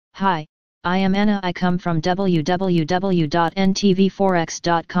Hi, I am Anna. I come from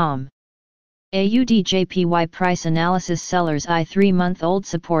www.ntvforex.com. AUD JPY Price Analysis Sellers I 3-month-old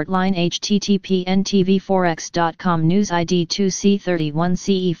support line http ntvforex.com News ID 2C31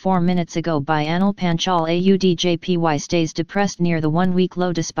 CE 4 minutes ago by Anil Panchal. AUD JPY stays depressed near the 1-week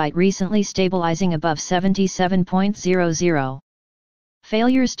low despite recently stabilizing above 77.00.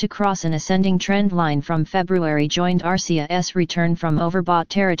 Failures to cross an ascending trend line from February joined RCA's return from overbought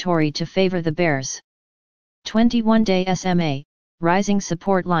territory to favor the bears. 21-day SMA, rising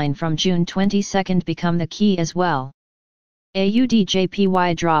support line from June 22 become the key as well. AUD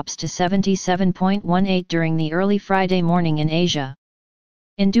JPY drops to 77.18 during the early Friday morning in Asia.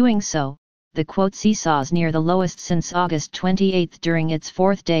 In doing so, the quote seesaws near the lowest since August 28 during its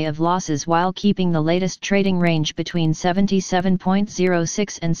 4th day of losses while keeping the latest trading range between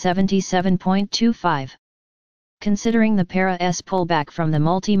 77.06 and 77.25. Considering the Para-S pullback from the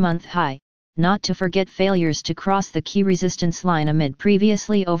multi-month high, not to forget failures to cross the key resistance line amid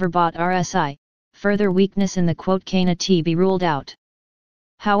previously overbought RSI, further weakness in the quote cannot be ruled out.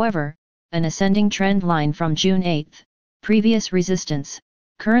 However, an ascending trend line from June 8, previous resistance,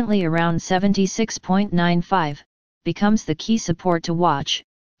 currently around 76.95, becomes the key support to watch,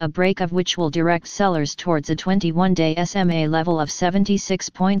 a break of which will direct sellers towards a 21-day SMA level of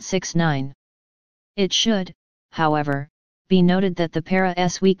 76.69. It should, however, be noted that the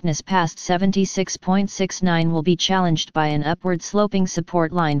Para-S weakness past 76.69 will be challenged by an upward sloping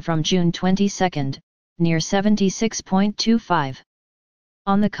support line from June 22, near 76.25.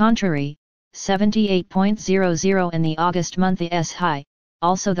 On the contrary, 78.00 and the August monthly S high,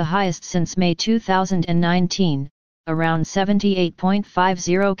 also the highest since May 2019, around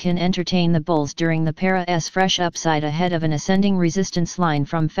 78.50 can entertain the bulls during the Para-S fresh upside ahead of an ascending resistance line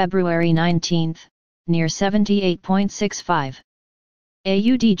from February 19, near 78.65.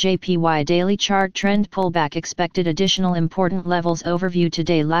 AUD JPY daily chart trend pullback expected additional important levels overview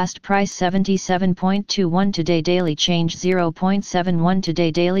today last price 77.21 today daily change 0.71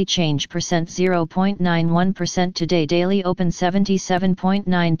 today daily change percent 0.91% today daily open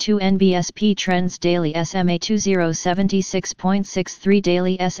 77.92 NBSP trends daily SMA 2076.63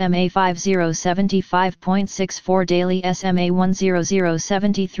 daily SMA 5075.64 daily SMA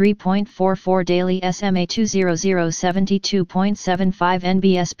 10073.44 daily SMA 20072.75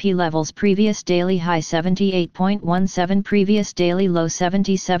 NBSP levels previous daily high 78.17 previous daily low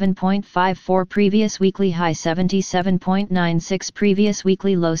 77.54 previous weekly high 77.96 previous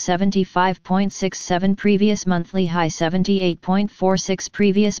weekly low 75.67 previous monthly high 78.46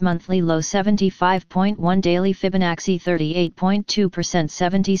 previous monthly low 75.1 daily Fibonacci 38.2%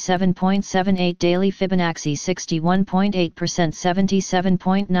 77.78 daily Fibonacci 61.8%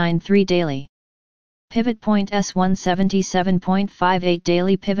 77.93 daily Pivot point S 177.58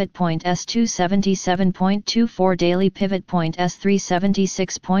 daily pivot point S 277.24 daily pivot point S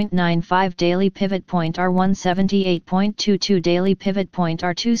 376.95 daily pivot point R 178.22 daily pivot point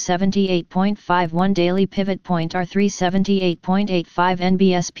R 278.51 daily pivot point R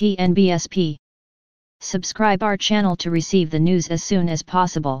 378.85 NBSP. Subscribe our channel to receive the news as soon as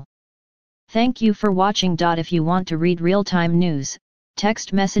possible. Thank you for watching. If you want to read real-time news,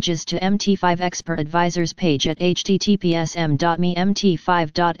 text messages to MT5 Expert Advisors page at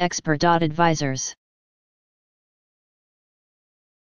https://mt5.expert.advisors.